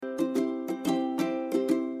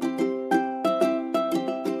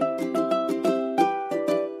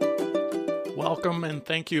Welcome and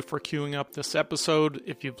thank you for queuing up this episode.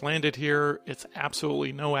 If you've landed here, it's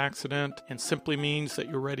absolutely no accident and simply means that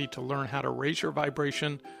you're ready to learn how to raise your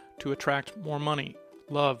vibration to attract more money,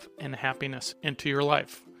 love, and happiness into your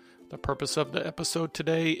life. The purpose of the episode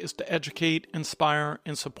today is to educate, inspire,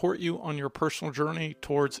 and support you on your personal journey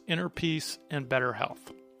towards inner peace and better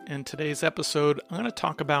health. In today's episode, I'm going to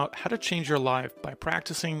talk about how to change your life by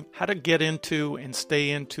practicing how to get into and stay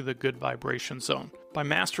into the good vibration zone. By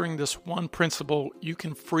mastering this one principle, you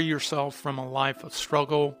can free yourself from a life of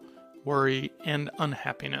struggle, worry, and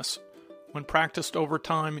unhappiness. When practiced over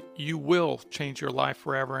time, you will change your life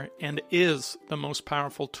forever and is the most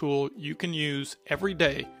powerful tool you can use every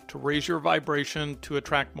day to raise your vibration to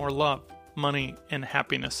attract more love, money, and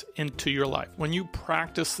happiness into your life. When you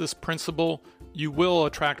practice this principle, you will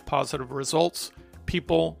attract positive results,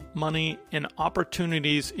 people, money, and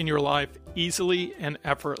opportunities in your life easily and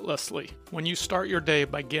effortlessly. When you start your day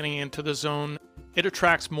by getting into the zone, it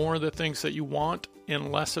attracts more of the things that you want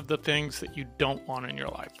and less of the things that you don't want in your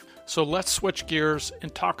life. So let's switch gears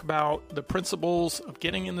and talk about the principles of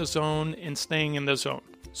getting in the zone and staying in the zone.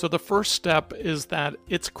 So the first step is that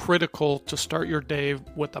it's critical to start your day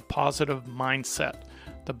with a positive mindset.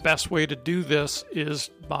 The best way to do this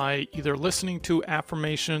is by either listening to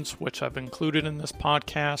affirmations, which I've included in this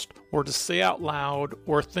podcast, or to say out loud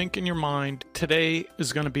or think in your mind, today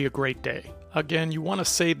is going to be a great day. Again, you want to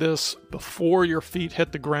say this before your feet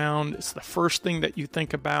hit the ground. It's the first thing that you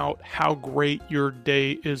think about, how great your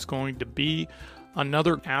day is going to be.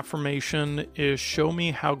 Another affirmation is show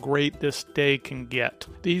me how great this day can get.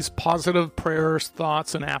 These positive prayers,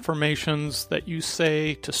 thoughts, and affirmations that you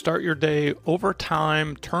say to start your day over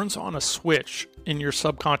time turns on a switch in your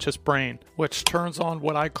subconscious brain, which turns on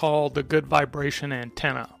what I call the good vibration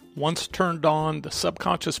antenna. Once turned on, the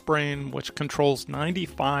subconscious brain, which controls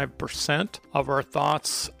 95% of our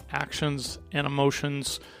thoughts, actions, and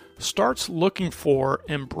emotions, starts looking for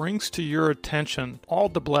and brings to your attention all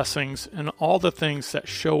the blessings and all the things that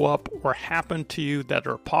show up or happen to you that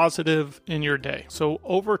are positive in your day. So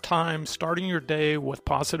over time, starting your day with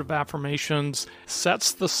positive affirmations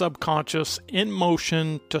sets the subconscious in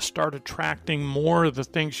motion to start attracting more of the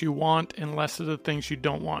things you want and less of the things you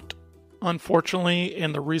don't want. Unfortunately,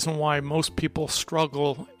 and the reason why most people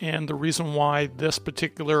struggle and the reason why this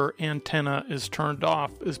particular antenna is turned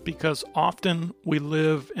off is because often we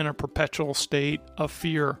live in a perpetual state of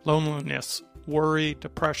fear, loneliness, worry,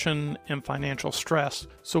 depression, and financial stress.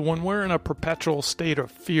 So when we're in a perpetual state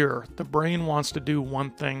of fear, the brain wants to do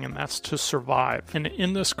one thing, and that's to survive. And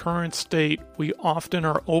in this current state, we often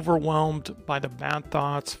are overwhelmed by the bad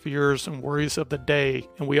thoughts, fears, and worries of the day,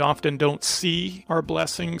 and we often don't see our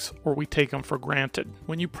blessings or we take them for granted.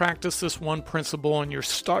 When you practice this one principle and you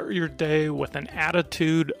start your day with an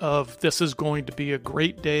attitude of this is going to be a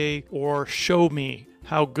great day or show me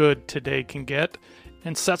how good today can get,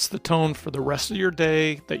 and sets the tone for the rest of your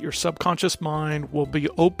day that your subconscious mind will be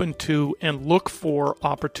open to and look for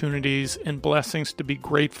opportunities and blessings to be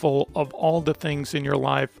grateful of all the things in your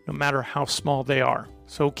life, no matter how small they are.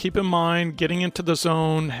 So keep in mind, getting into the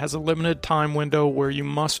zone has a limited time window where you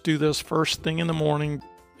must do this first thing in the morning.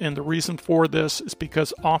 And the reason for this is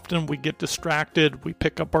because often we get distracted, we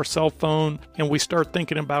pick up our cell phone, and we start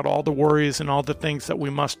thinking about all the worries and all the things that we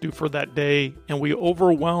must do for that day, and we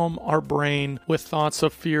overwhelm our brain with thoughts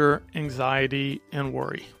of fear, anxiety, and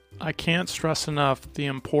worry. I can't stress enough the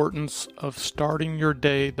importance of starting your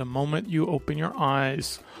day the moment you open your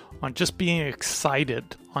eyes on just being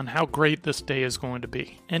excited on how great this day is going to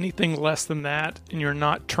be. Anything less than that, and you're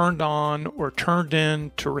not turned on or turned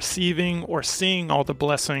in to receiving or seeing all the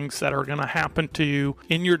blessings that are going to happen to you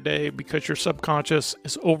in your day because your subconscious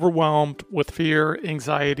is overwhelmed with fear,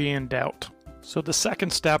 anxiety, and doubt. So the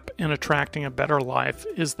second step in attracting a better life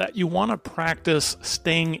is that you want to practice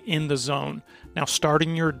staying in the zone. Now,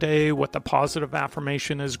 starting your day with a positive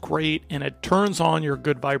affirmation is great, and it turns on your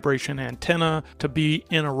good vibration antenna to be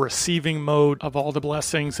in a receiving mode of all the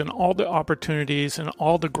blessings and all the opportunities and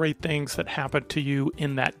all the great things that happen to you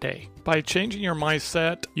in that day. By changing your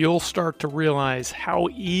mindset, you'll start to realize how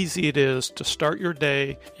easy it is to start your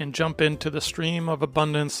day and jump into the stream of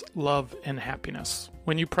abundance, love, and happiness.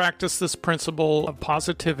 When you practice this principle of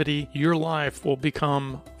positivity, your life will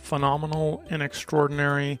become phenomenal and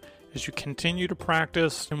extraordinary as you continue to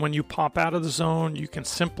practice. And when you pop out of the zone, you can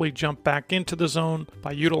simply jump back into the zone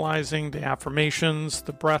by utilizing the affirmations,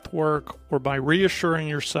 the breath work, or by reassuring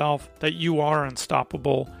yourself that you are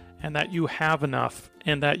unstoppable and that you have enough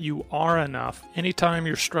and that you are enough anytime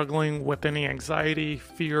you're struggling with any anxiety,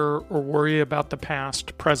 fear, or worry about the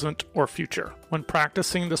past, present, or future. When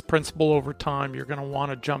practicing this principle over time, you're going to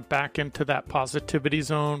want to jump back into that positivity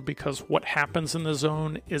zone, because what happens in the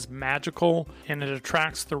zone is magical and it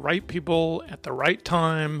attracts the right people at the right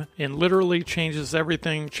time and literally changes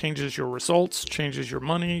everything, changes your results, changes your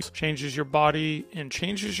money, changes your body, and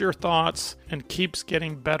changes your thoughts, and keeps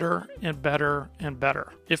getting better and better and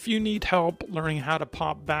better. If you need help learning how to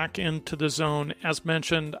pop back into the zone, as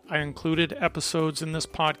mentioned, I included episodes in this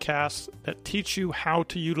podcast that teach you how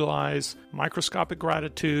to utilize microscopic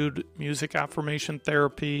gratitude, music affirmation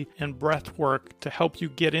therapy, and breath work to help you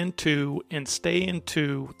get into and stay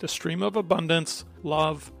into the stream of abundance,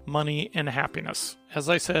 love, money, and happiness. As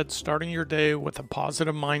I said, starting your day with a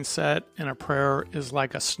positive mindset and a prayer is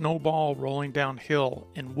like a snowball rolling downhill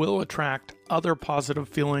and will attract other positive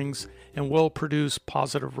feelings and will produce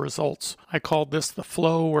positive results. I call this the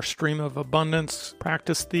flow or stream of abundance.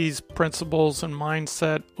 Practice these principles and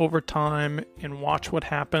mindset over time and watch what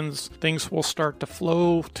happens. Things will start to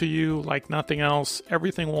flow to you like nothing else.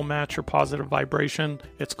 Everything will match your positive vibration.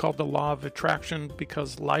 It's called the law of attraction,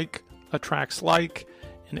 because like attracts like,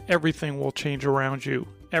 and everything will change around you.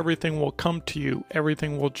 Everything will come to you.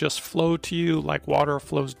 Everything will just flow to you like water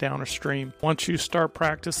flows down a stream. Once you start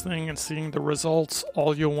practicing and seeing the results,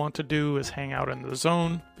 all you'll want to do is hang out in the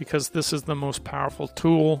zone, because this is the most powerful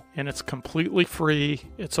tool and it's completely free.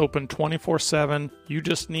 It's open 24/7. You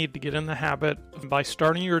just need to get in the habit of, by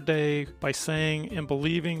starting your day by saying and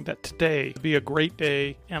believing that today will be a great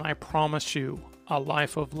day, and I promise you a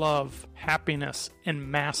life of love, happiness, and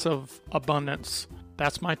massive abundance.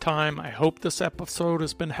 That's my time. I hope this episode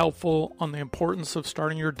has been helpful on the importance of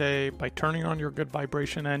starting your day by turning on your good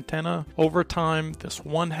vibration antenna. Over time, this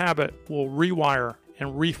one habit will rewire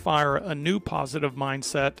and refire a new positive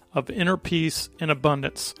mindset of inner peace and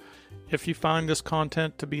abundance. If you find this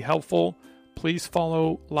content to be helpful, please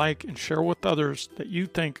follow, like, and share with others that you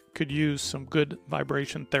think could use some good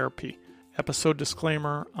vibration therapy. Episode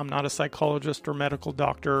disclaimer: I'm not a psychologist or medical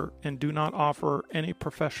doctor and do not offer any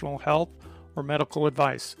professional health or medical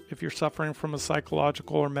advice. If you're suffering from a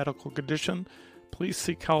psychological or medical condition, please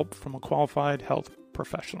seek help from a qualified health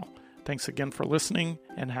professional. Thanks again for listening,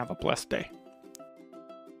 and have a blessed day.